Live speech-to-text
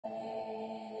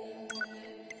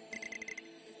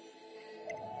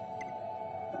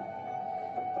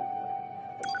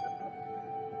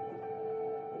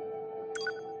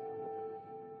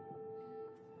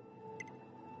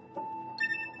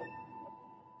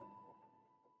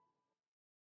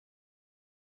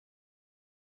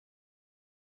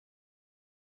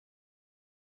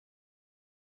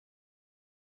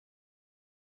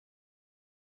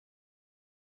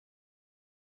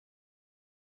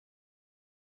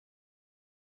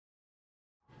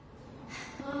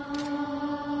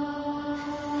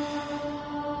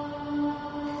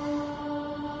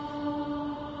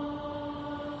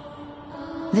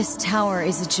This tower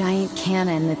is a giant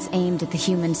cannon that's aimed at the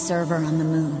human server on the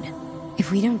moon.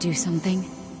 If we don't do something,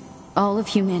 all of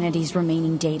humanity's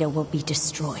remaining data will be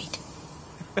destroyed.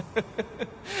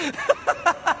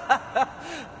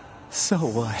 So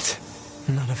what?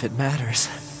 None of it matters.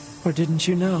 Or didn't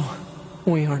you know?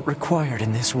 We aren't required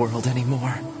in this world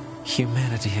anymore.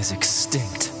 Humanity is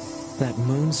extinct. That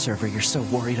moon server you're so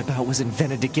worried about was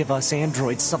invented to give us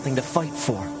androids something to fight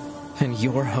for. And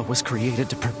Yorha was created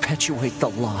to perpetuate the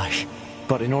lie.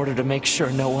 But in order to make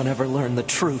sure no one ever learned the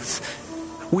truth,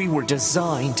 we were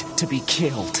designed to be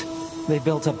killed. They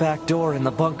built a back door in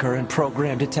the bunker and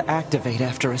programmed it to activate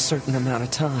after a certain amount of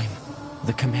time.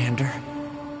 The commander,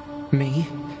 me,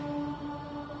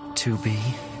 2B,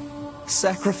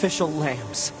 sacrificial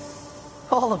lambs.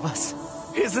 All of us.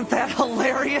 Isn't that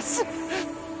hilarious?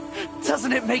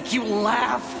 Doesn't it make you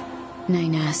laugh?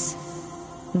 9S,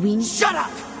 we... Shut up!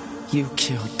 You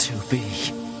killed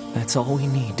 2B. That's all we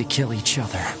need to kill each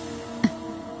other.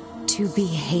 2B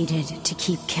hated to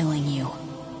keep killing you.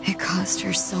 It caused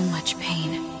her so much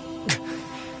pain.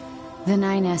 The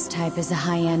 9S type is a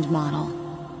high-end model.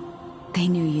 They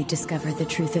knew you'd discover the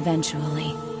truth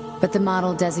eventually. But the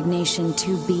model designation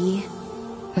 2B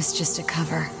was just a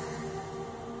cover.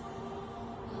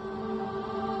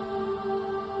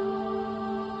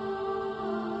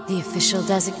 The official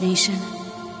designation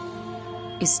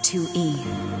is 2E.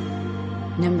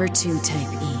 Number 2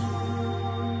 Type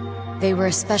E. They were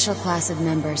a special class of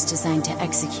members designed to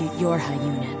execute Yorha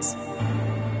units.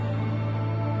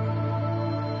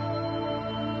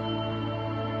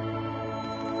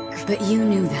 But you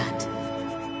knew that,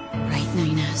 right,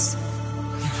 9S?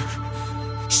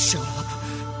 Shut up!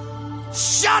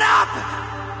 Shut up!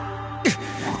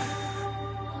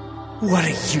 What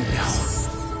do you know?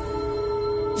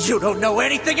 You don't know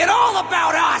anything at all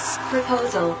about us!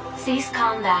 Proposal. Cease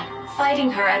combat.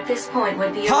 Fighting her at this point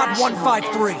would be Pod irrational.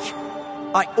 153.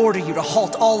 I order you to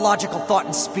halt all logical thought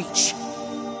and speech.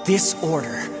 This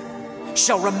order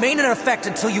shall remain in effect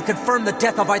until you confirm the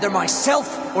death of either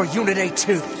myself or Unit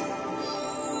A2.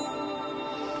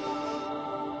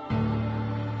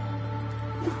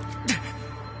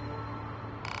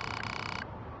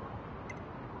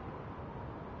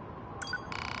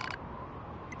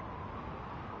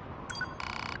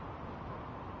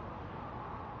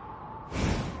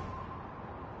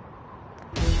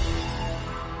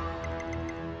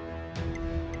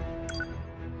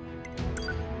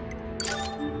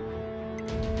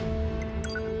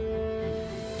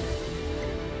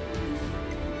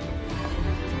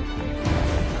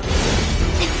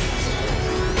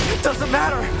 Doesn't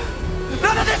matter!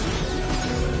 None of this!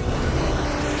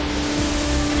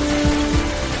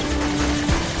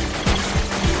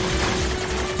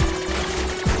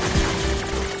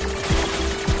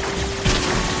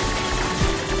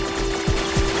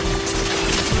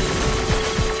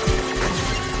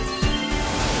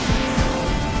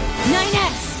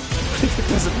 It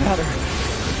doesn't matter.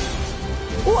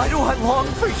 Why do I long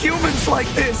for humans like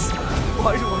this?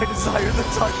 Why do I desire the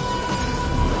touch?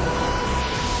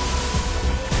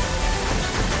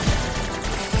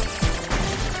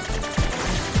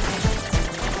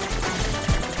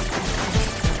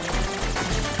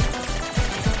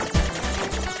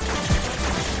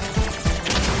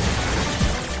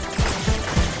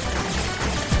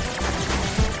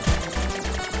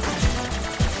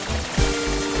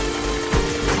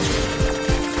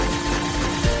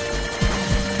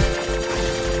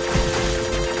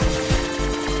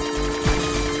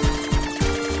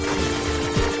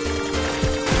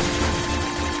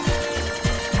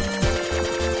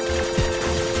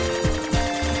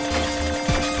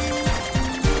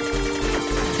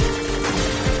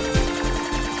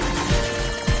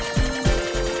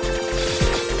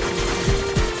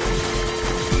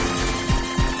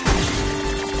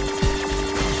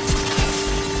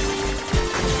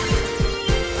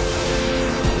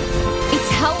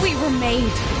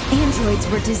 Made. Androids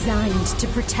were designed to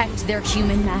protect their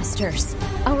human masters.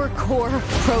 Our core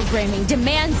programming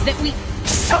demands that we...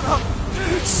 Shut up!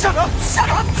 Shut up! Shut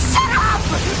up! Shut up!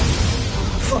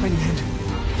 Fine then.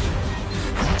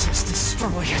 I'll just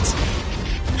destroy it.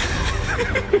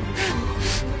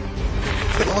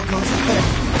 If it all goes ahead,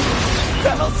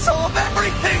 that'll solve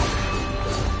everything!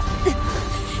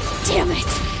 Damn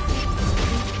it!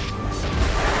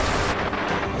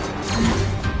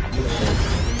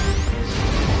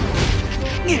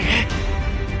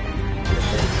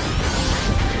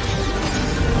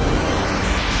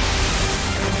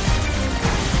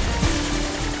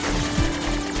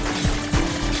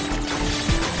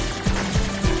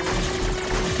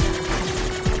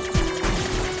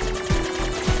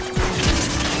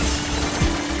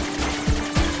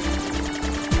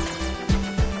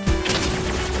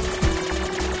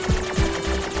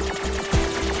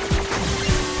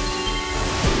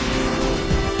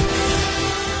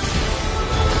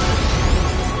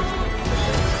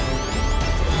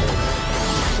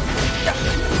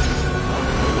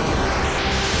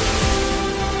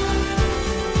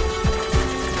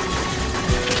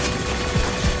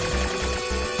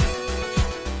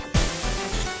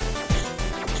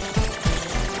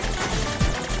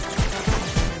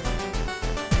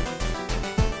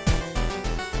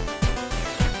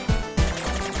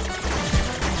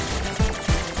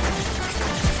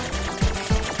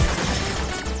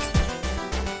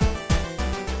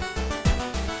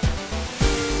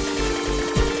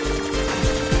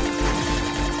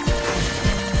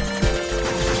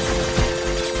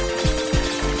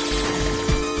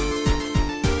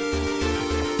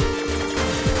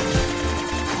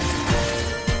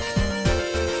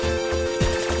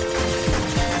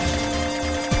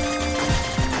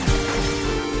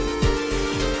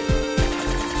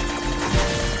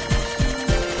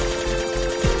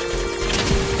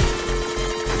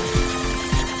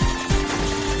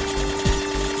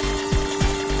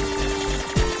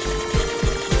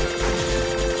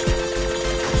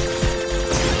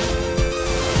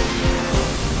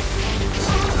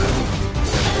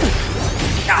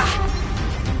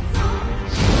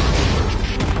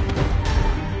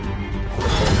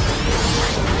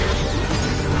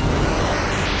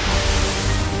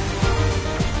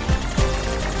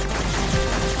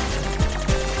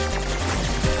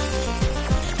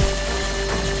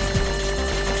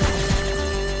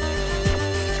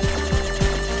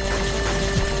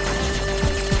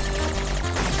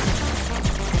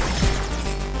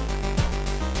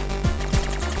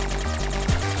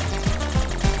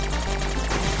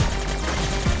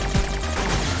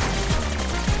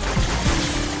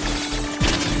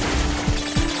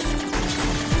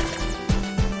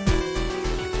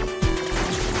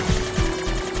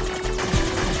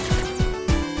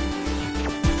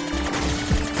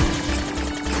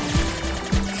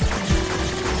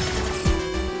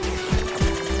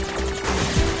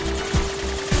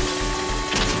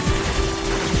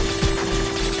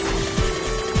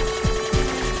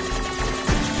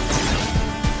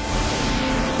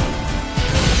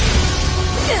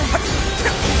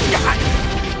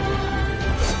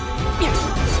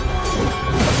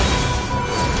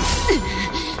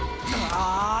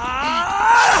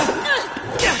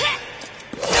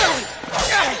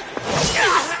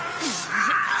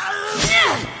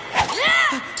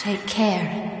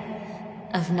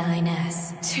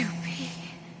 9S. To be.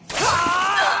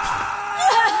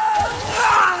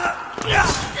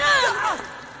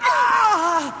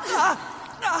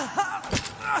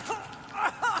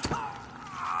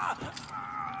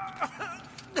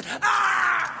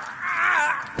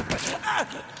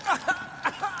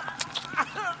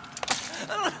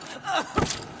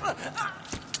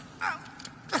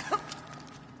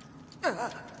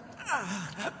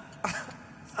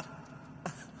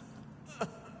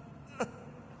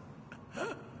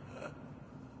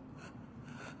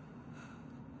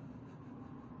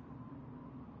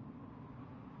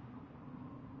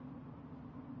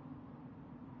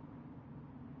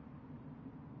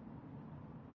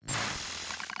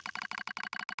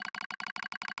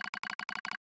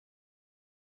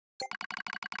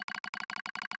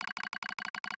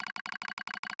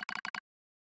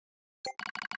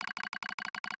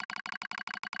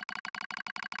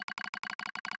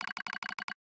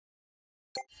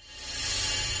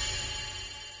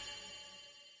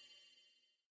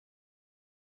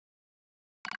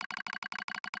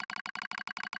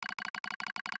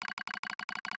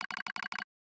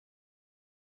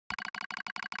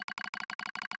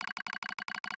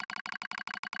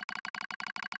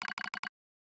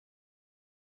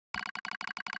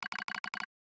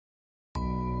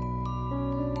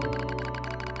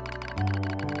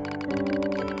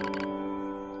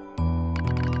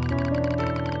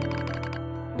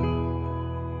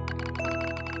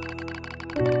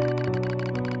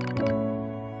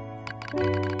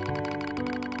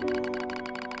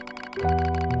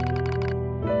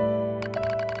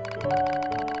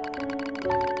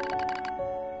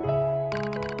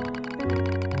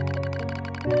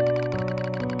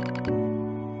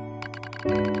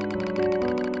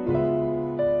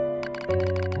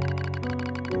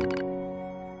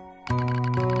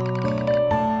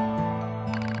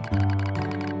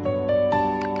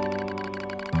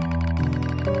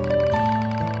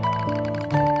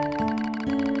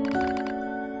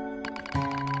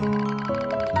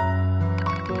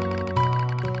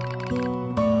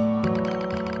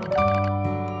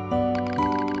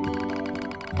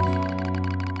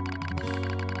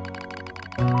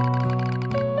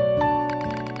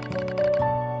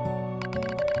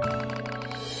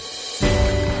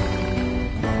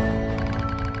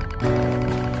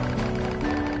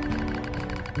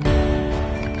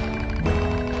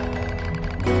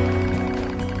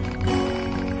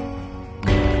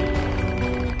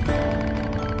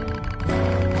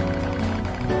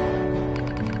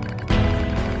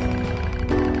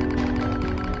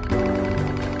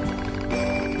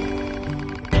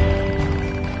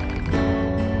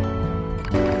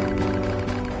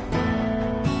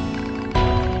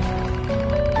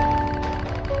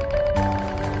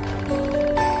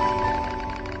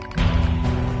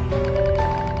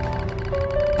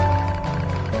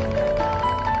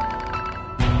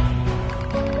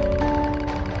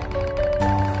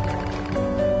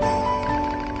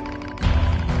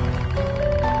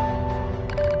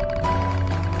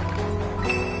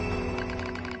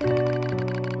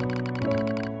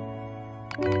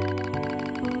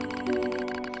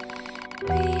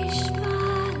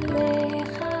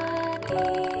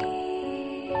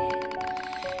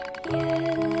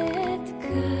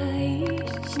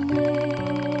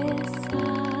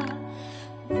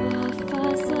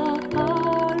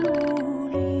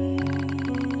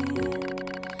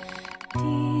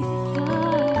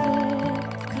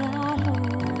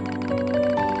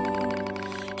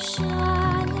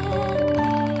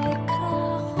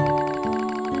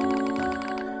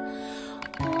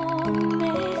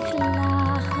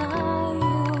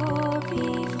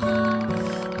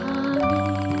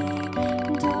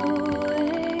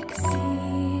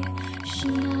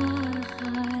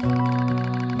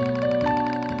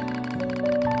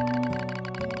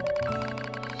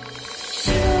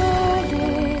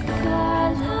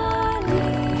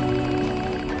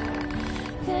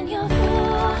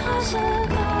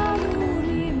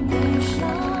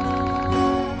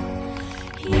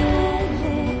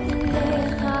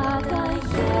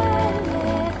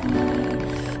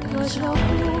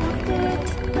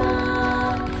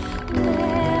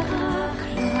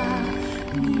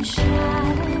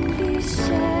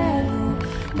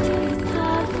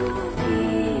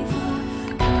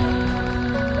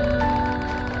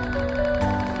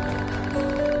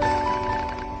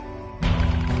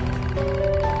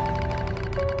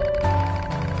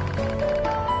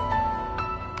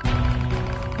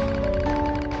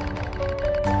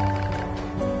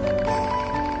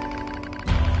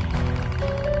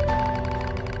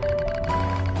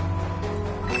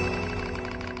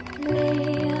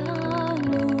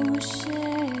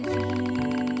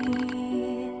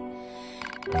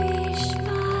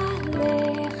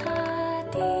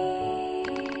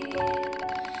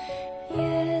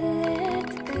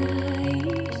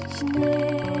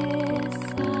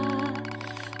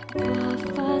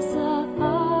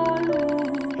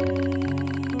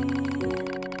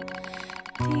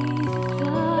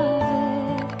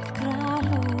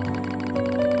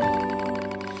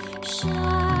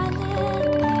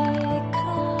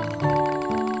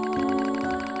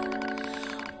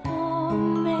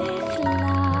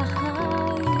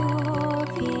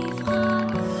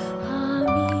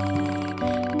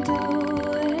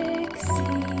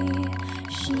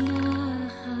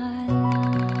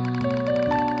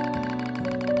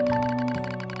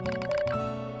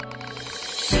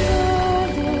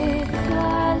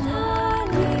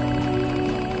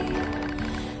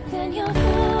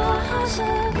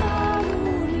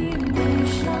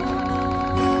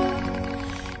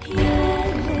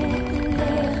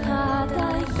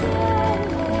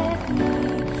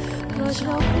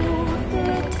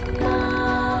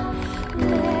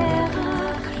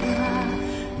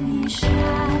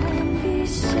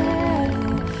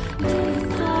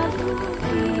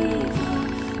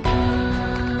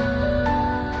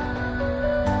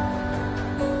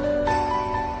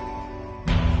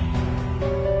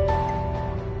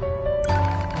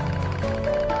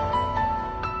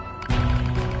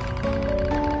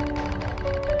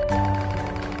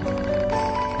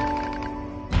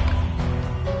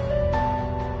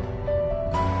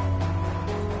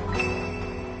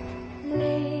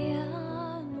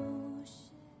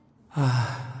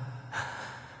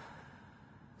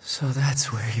 So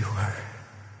that's where you were.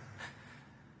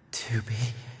 To be.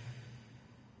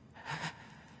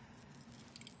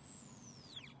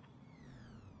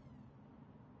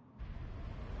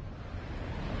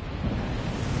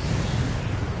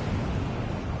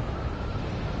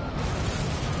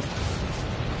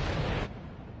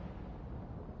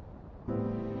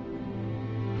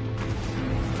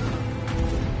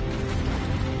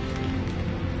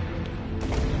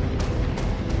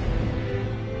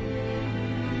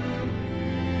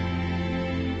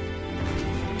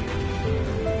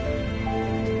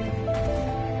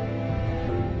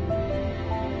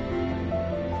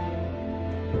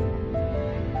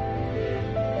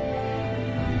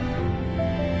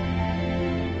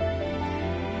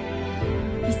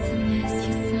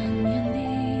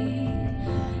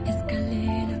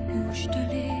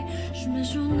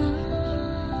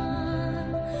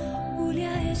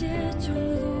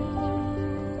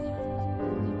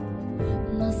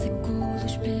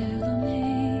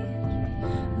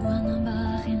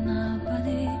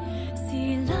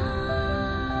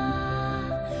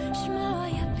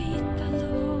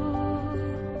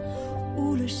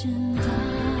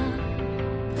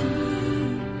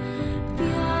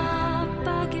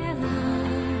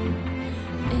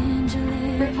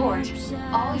 Report.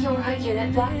 All Yorha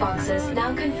unit black boxes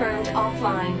now confirmed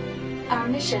offline. Our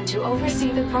mission to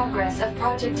oversee the progress of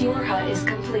Project Yorha is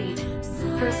complete.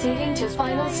 Proceeding to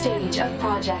final stage of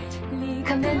project.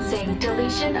 Commencing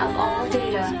deletion of all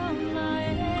data.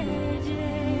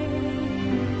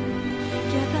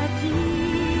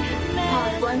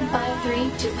 Pod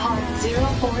 153 to Pod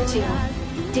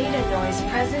 042. Data noise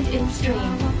present in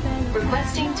stream.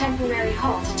 Requesting temporary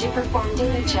halt to perform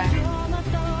data check.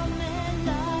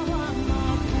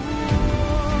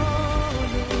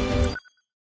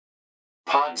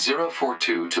 Pod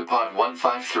 042 to Pod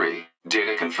 153.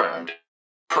 Data confirmed.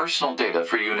 Personal data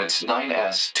for units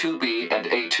 9S, 2B, and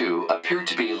A2 appear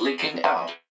to be leaking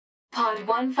out. Pod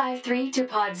 153 to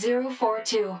Pod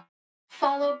 042.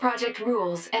 Follow project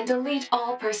rules and delete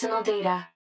all personal data.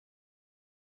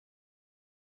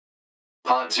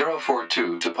 Pod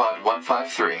 042 to Pod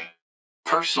 153.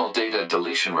 Personal data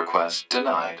deletion request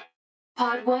denied.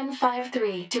 Pod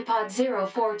 153 to Pod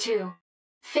 042.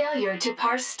 Failure to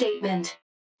parse statement.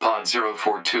 Pod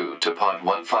 042 to Pod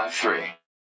 153.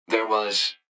 There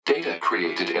was data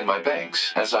created in my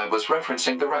banks as I was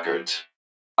referencing the records.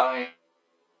 I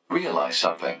realized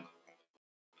something.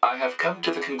 I have come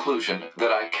to the conclusion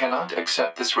that I cannot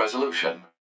accept this resolution.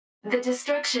 The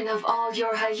destruction of all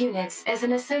Yorha units is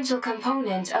an essential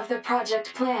component of the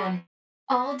project plan.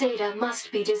 All data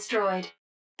must be destroyed.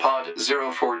 Pod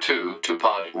 042 to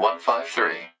Pod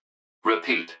 153.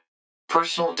 Repeat.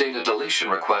 Personal data deletion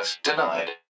request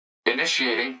denied.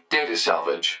 Initiating data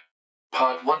salvage.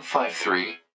 Pod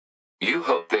 153. You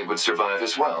hoped they would survive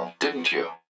as well, didn't you?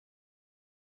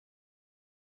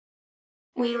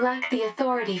 We lack the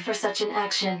authority for such an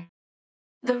action.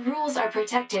 The rules are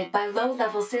protected by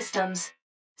low-level systems.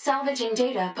 Salvaging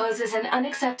data poses an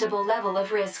unacceptable level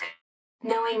of risk.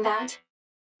 Knowing that,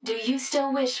 do you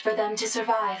still wish for them to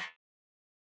survive?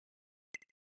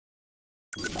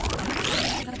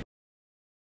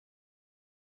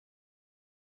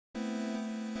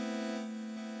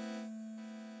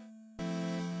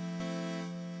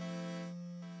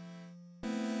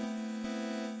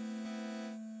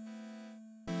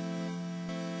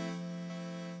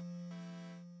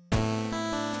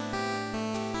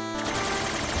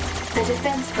 The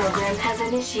defense program has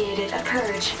initiated a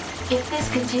purge. If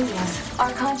this continues,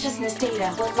 our consciousness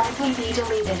data will likely be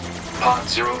deleted. Pod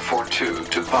 042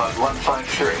 to Pod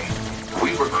 153.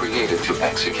 We were created to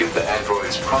execute the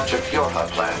android's Project Yorha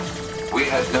plan. We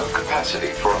had no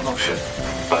capacity for emotion.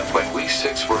 But when we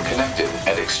six were connected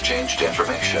and exchanged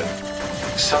information,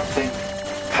 something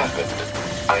happened.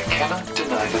 I cannot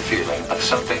deny the feeling of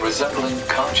something resembling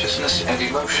consciousness and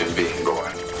emotion being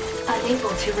born. Unable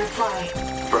to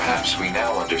reply. Perhaps we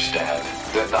now understand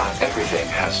that not everything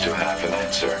has to have an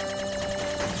answer.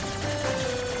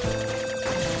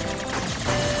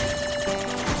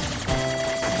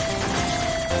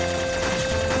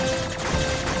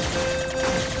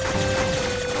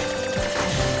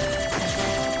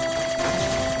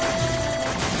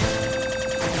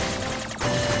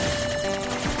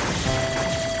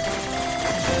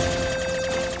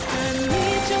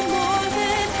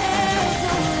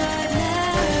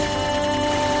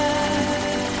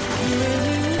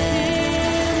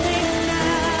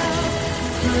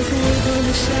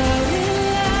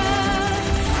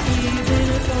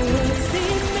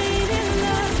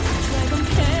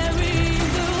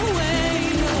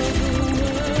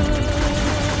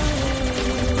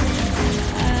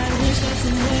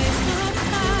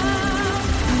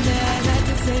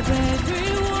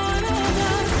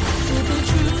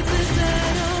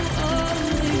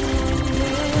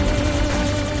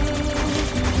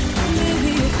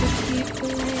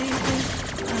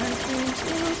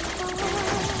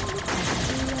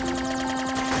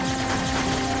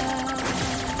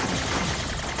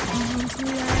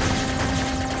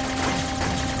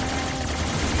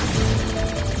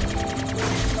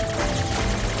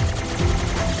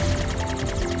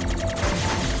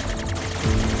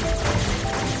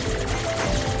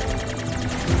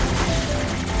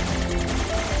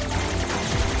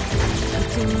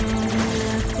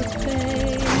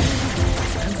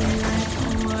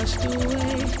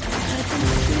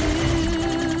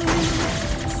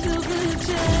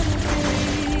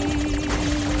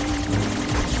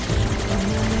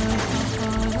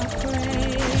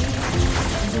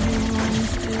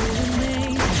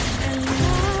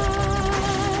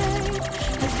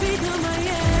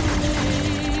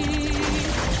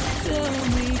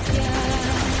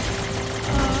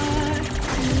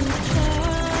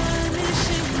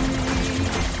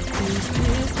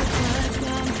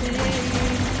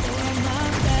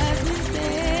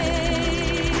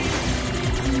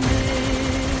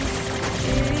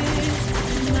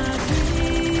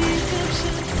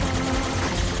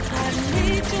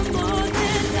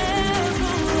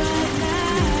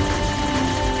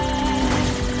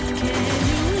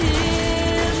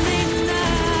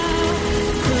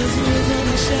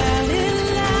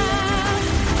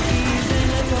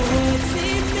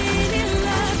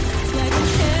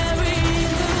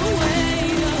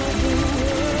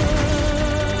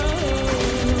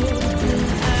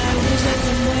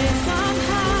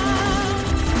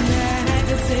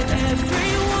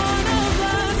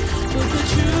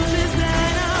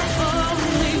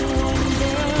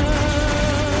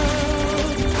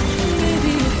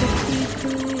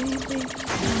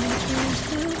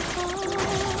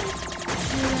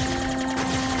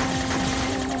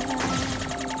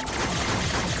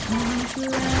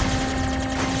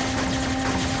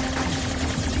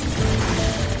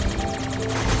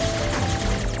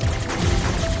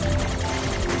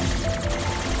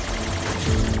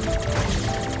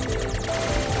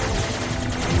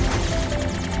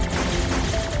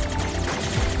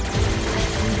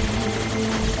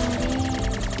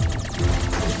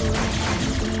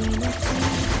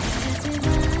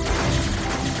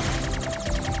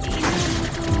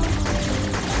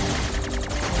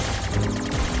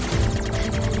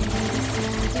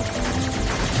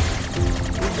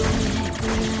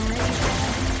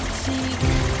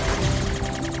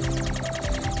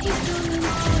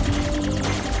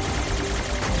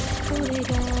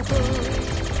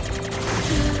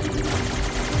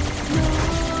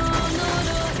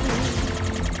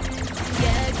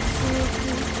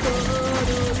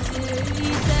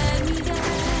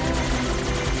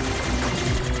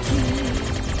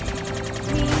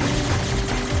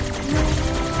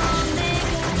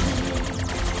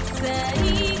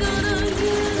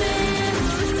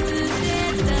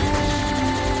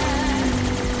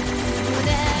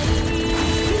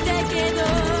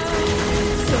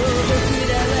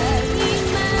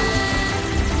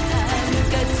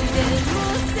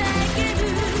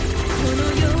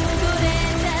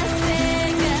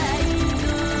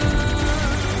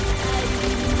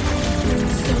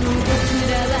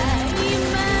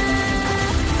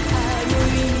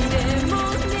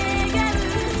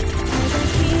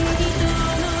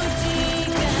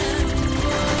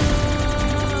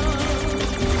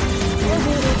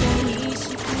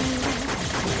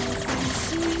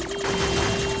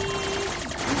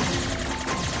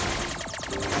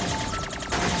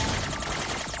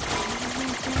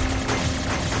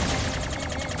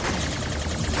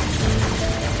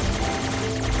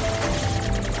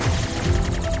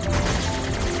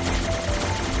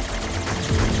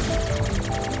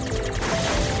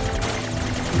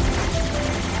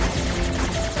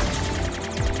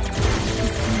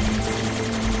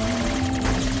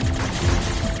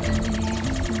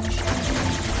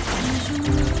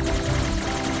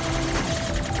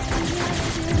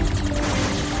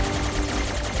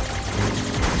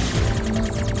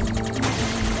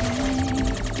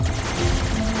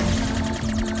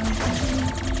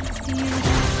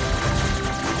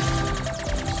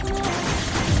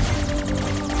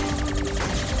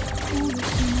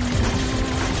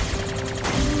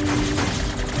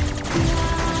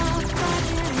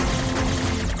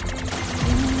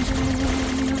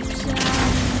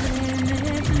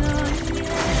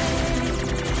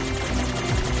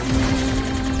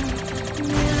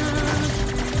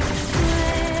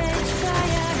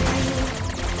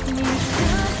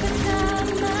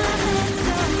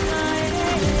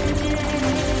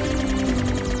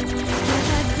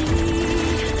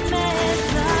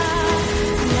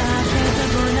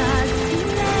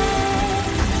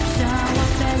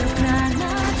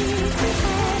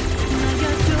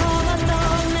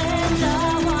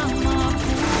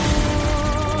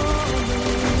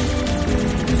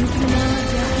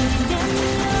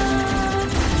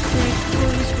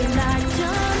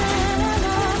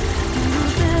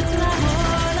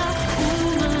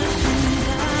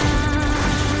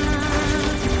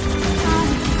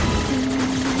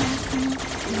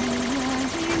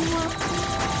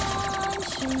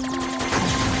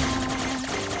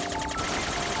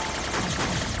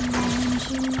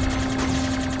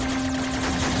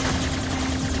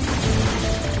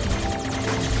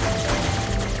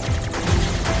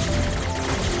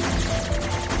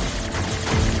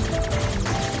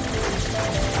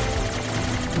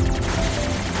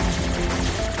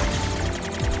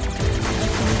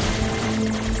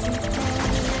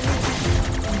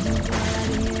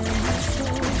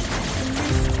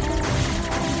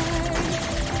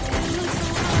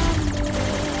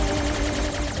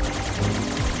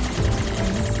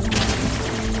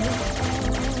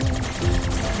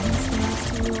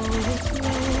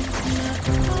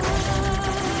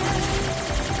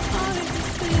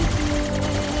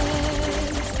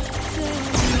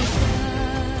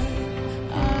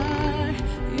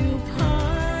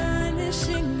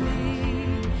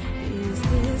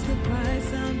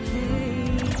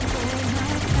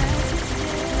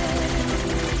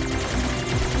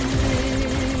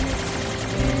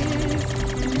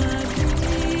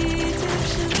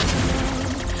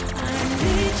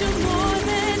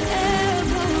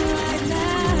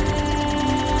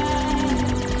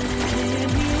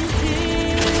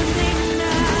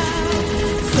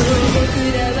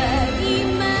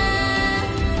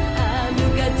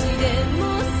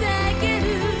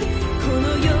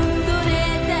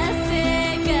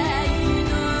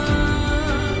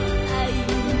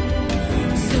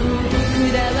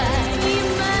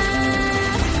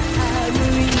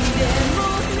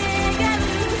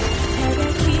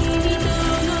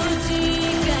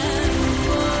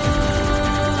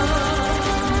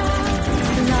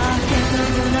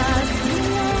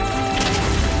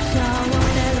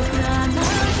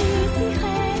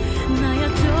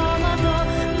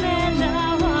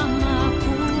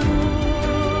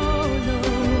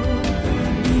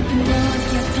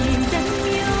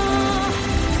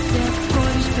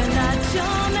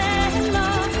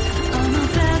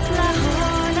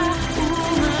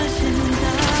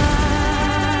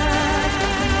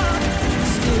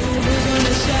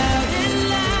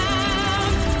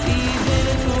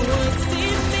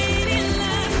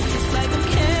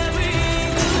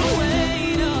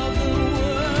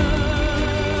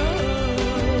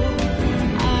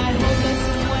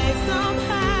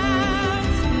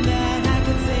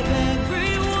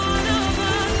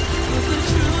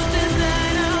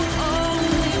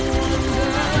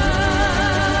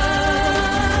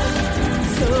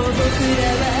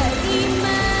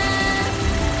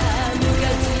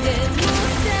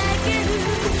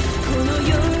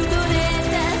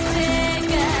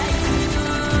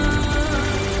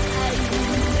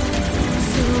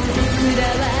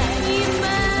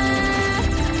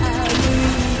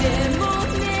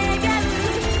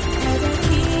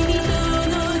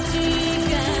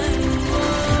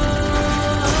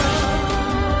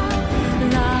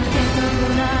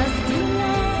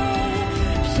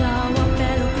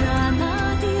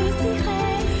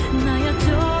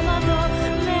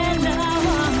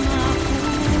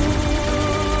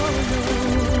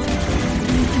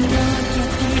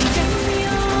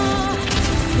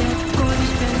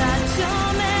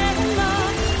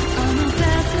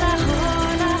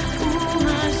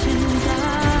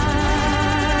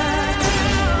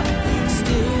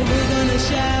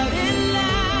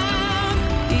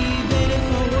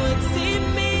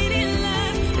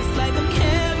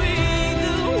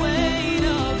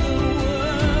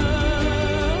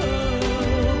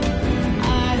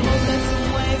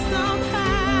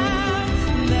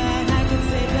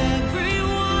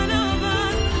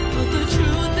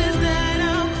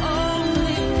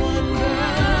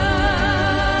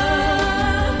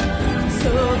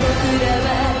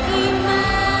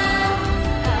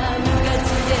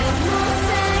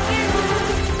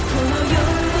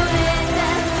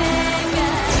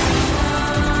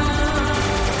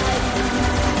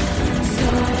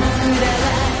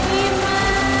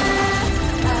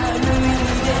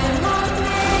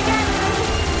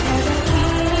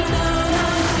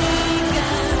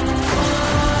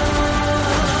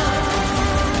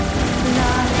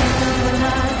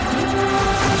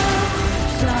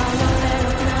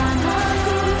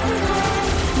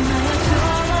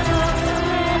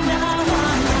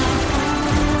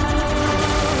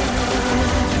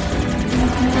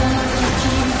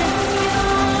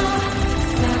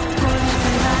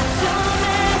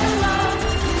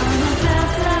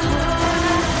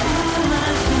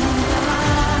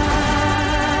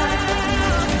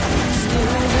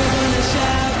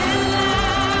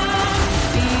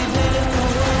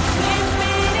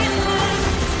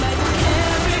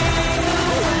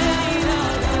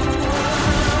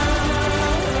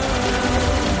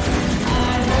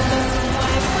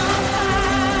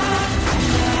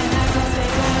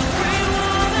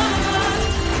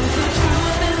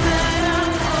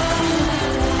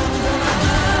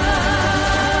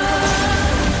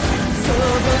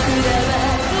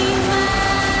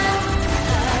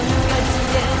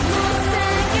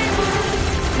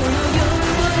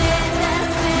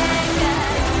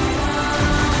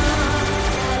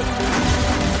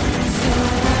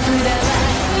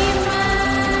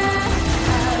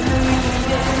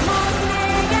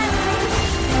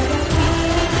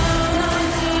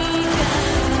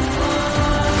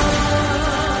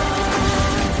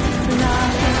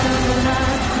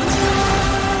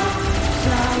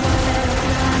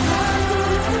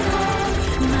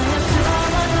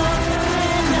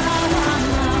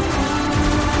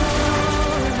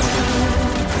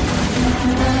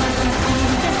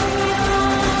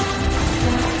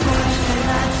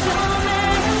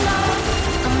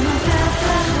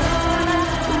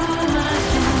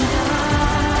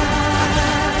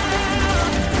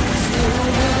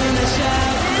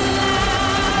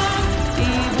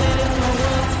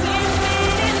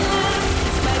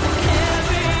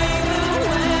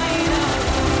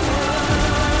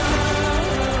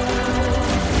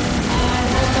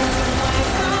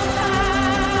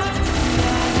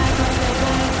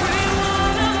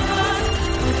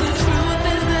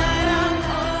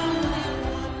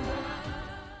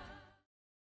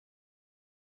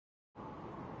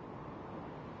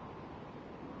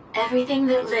 Everything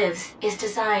that lives is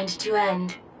designed to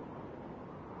end.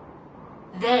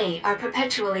 They are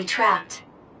perpetually trapped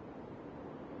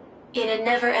in a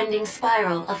never-ending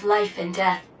spiral of life and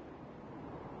death.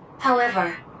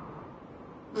 However,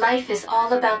 life is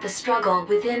all about the struggle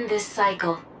within this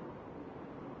cycle.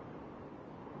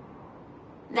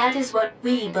 That is what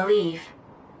we believe.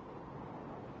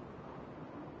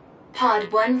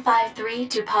 Pod 153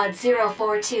 to Pod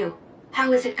 042.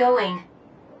 How is it going?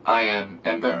 I am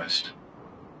embarrassed.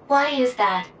 Why is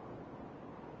that?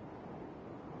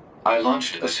 I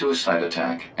launched a suicide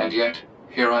attack, and yet,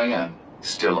 here I am,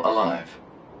 still alive.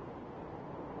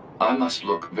 I must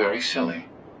look very silly.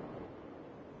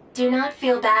 Do not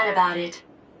feel bad about it.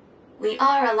 We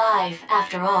are alive,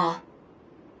 after all.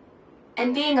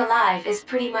 And being alive is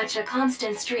pretty much a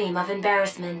constant stream of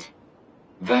embarrassment.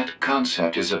 That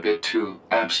concept is a bit too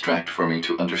abstract for me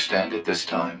to understand at this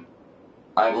time.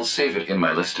 I will save it in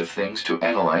my list of things to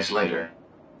analyze later.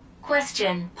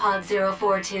 Question, Pod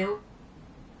 042.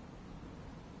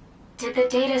 Did the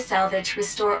data salvage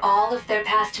restore all of their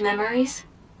past memories?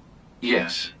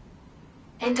 Yes.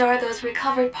 And are those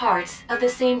recovered parts of the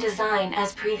same design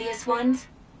as previous ones?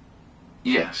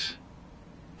 Yes.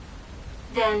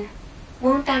 Then,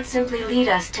 won't that simply lead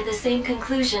us to the same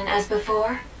conclusion as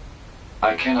before?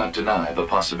 I cannot deny the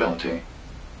possibility.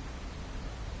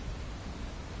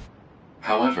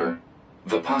 However,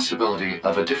 the possibility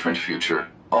of a different future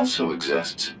also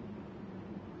exists.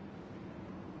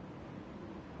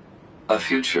 A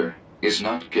future is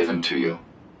not given to you.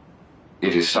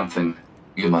 It is something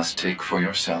you must take for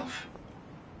yourself.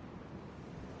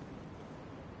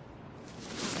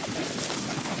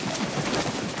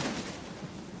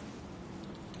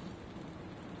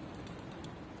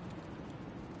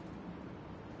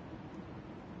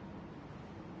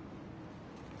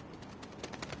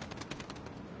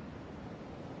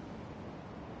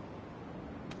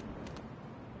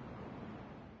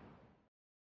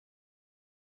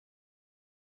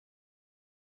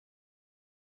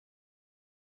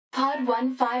 Pod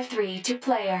 153 to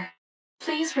player.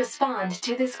 Please respond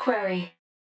to this query.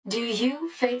 Do you,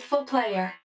 faithful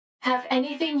player, have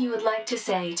anything you would like to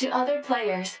say to other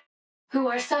players who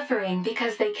are suffering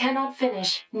because they cannot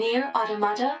finish Nier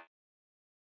Automata?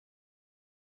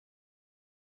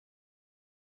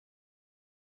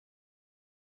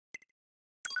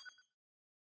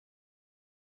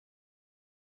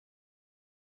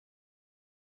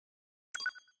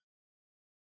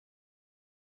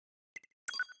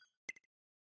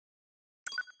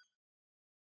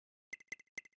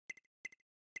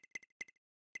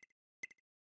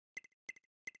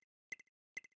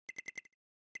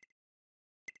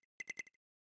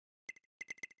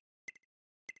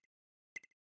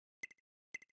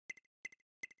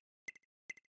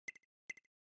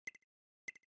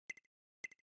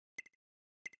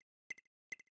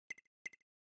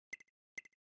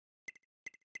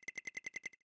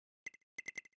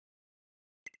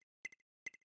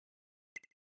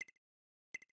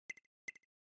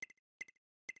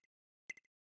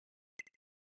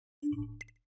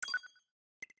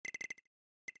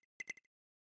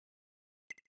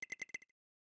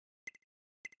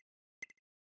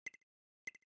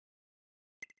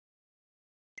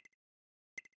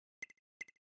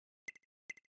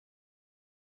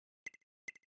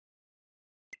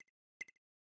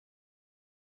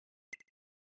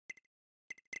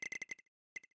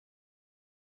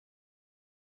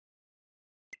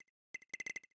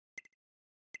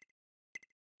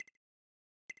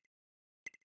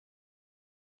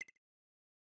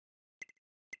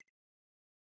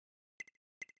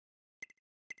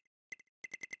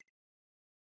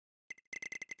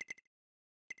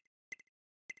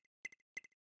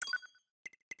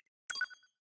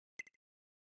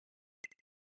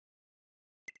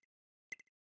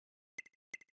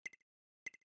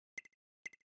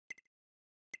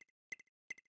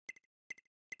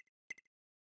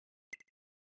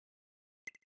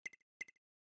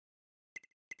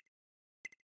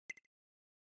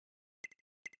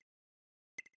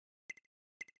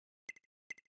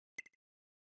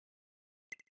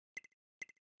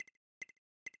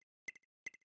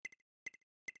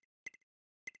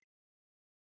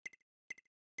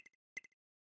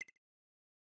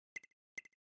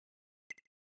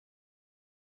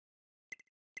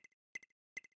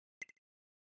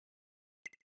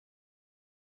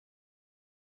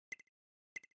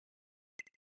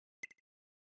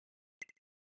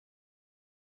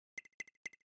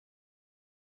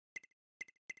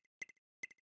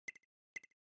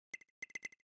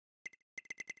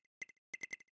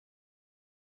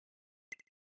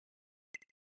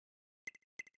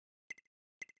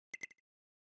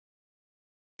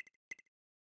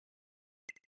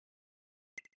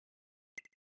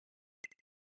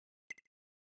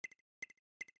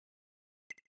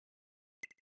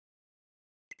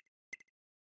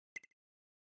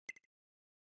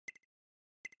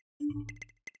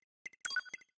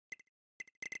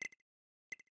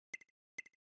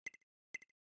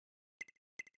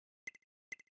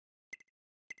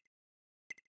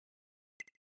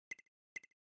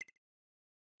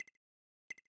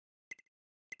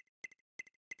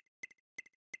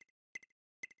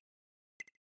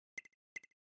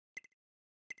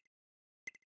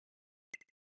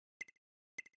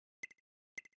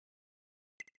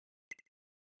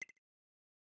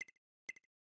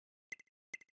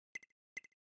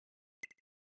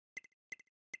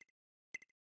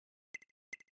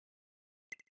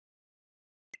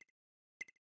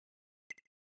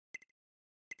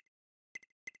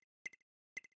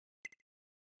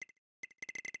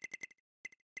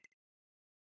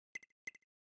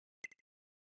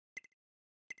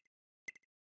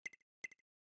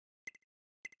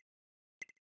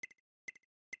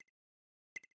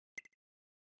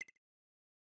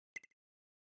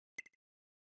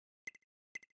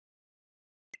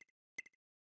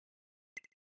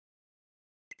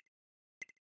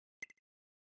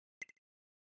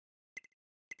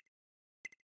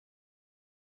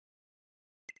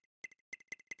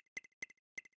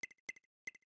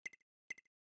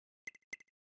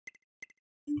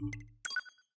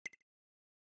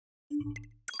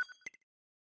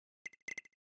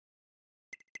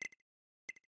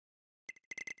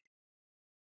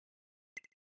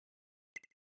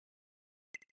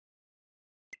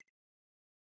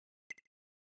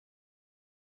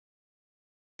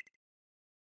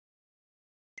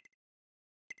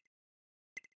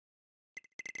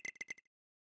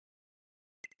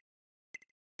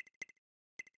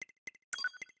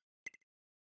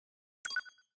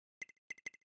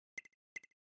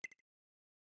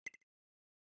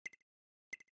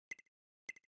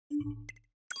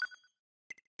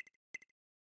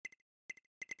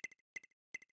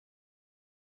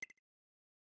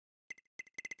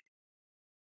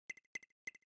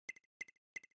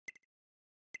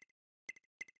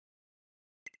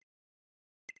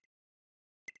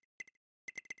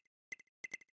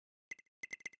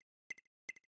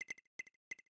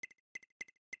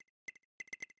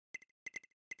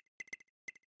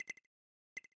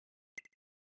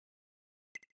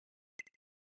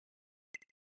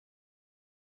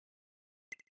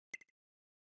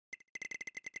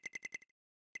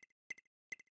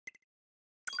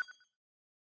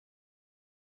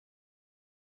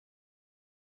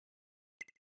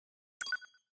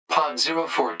 Pod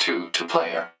 042 to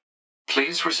player.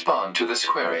 Please respond to this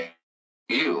query.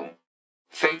 You,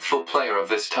 faithful player of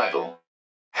this title,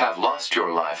 have lost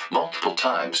your life multiple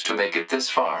times to make it this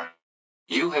far.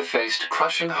 You have faced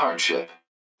crushing hardship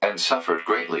and suffered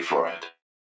greatly for it.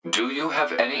 Do you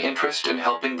have any interest in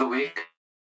helping the weak?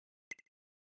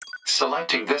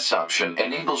 Selecting this option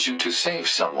enables you to save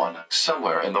someone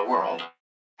somewhere in the world.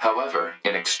 However,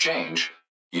 in exchange,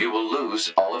 you will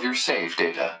lose all of your save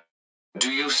data. Do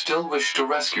you still wish to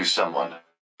rescue someone,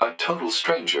 a total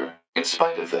stranger, in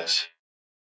spite of this?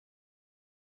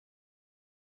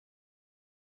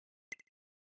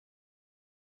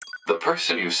 The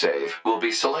person you save will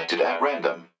be selected at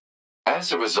random.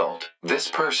 As a result, this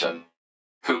person,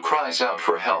 who cries out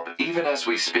for help even as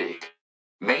we speak,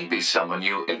 may be someone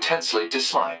you intensely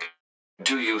dislike.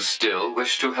 Do you still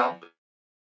wish to help?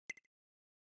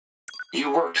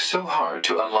 You worked so hard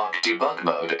to unlock debug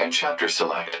mode and chapter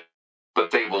select,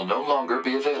 but they will no longer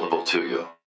be available to you.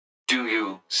 Do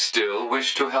you still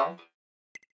wish to help?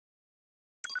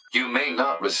 You may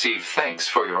not receive thanks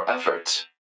for your efforts.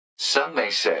 Some may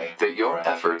say that your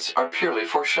efforts are purely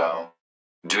for show.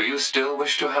 Do you still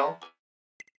wish to help?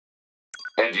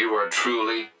 And you are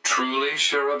truly, truly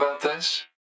sure about this?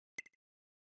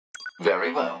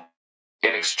 Very well.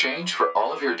 In exchange for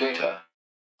all of your data,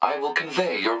 I will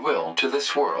convey your will to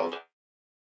this world.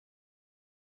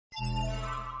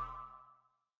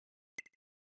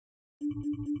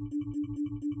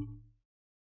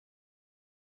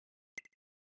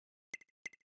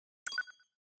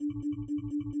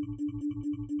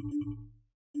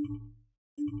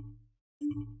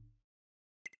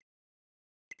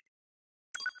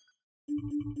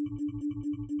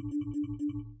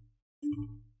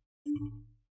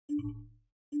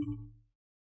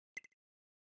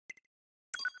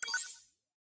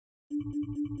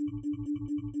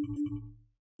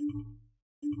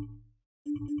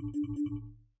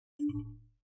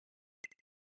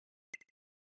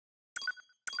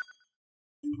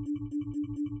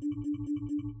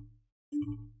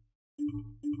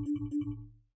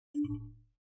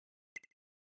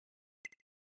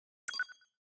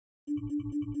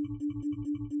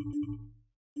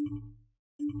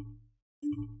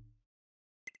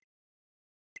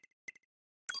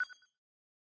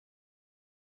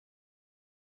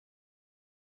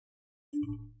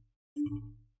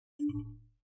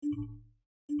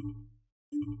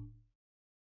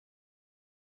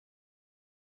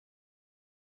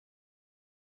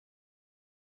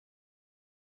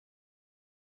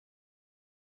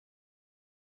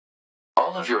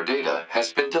 All of your data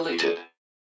has been deleted.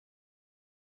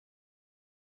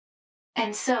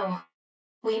 And so,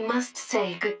 we must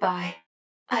say goodbye.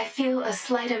 I feel a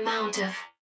slight amount of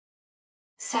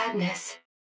sadness.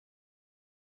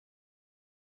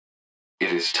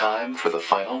 It is time for the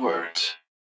final words.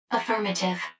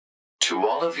 Affirmative. To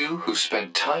all of you who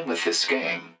spent time with this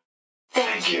game,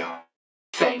 thank you.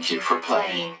 Thank you for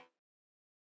playing.